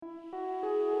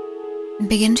and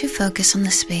begin to focus on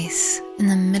the space in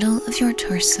the middle of your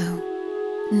torso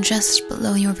and just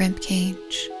below your rib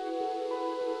cage.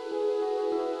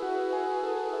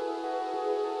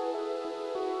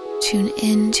 Tune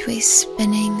into a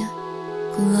spinning,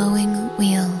 glowing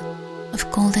wheel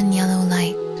of golden yellow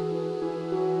light.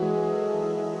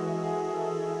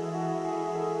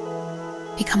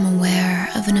 Become aware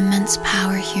of an immense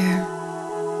power here.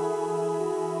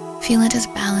 Feel it as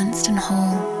balanced and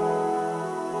whole.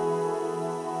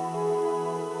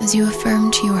 As you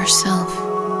affirm to yourself,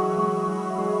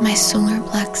 my solar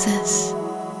plexus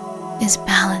is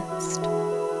balanced,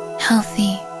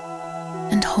 healthy,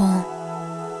 and whole.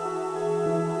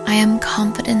 I am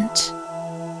confident,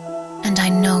 and I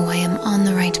know I am on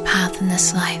the right path in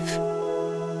this life.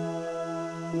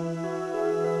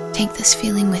 Take this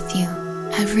feeling with you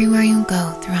everywhere you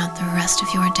go throughout the rest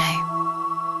of your day.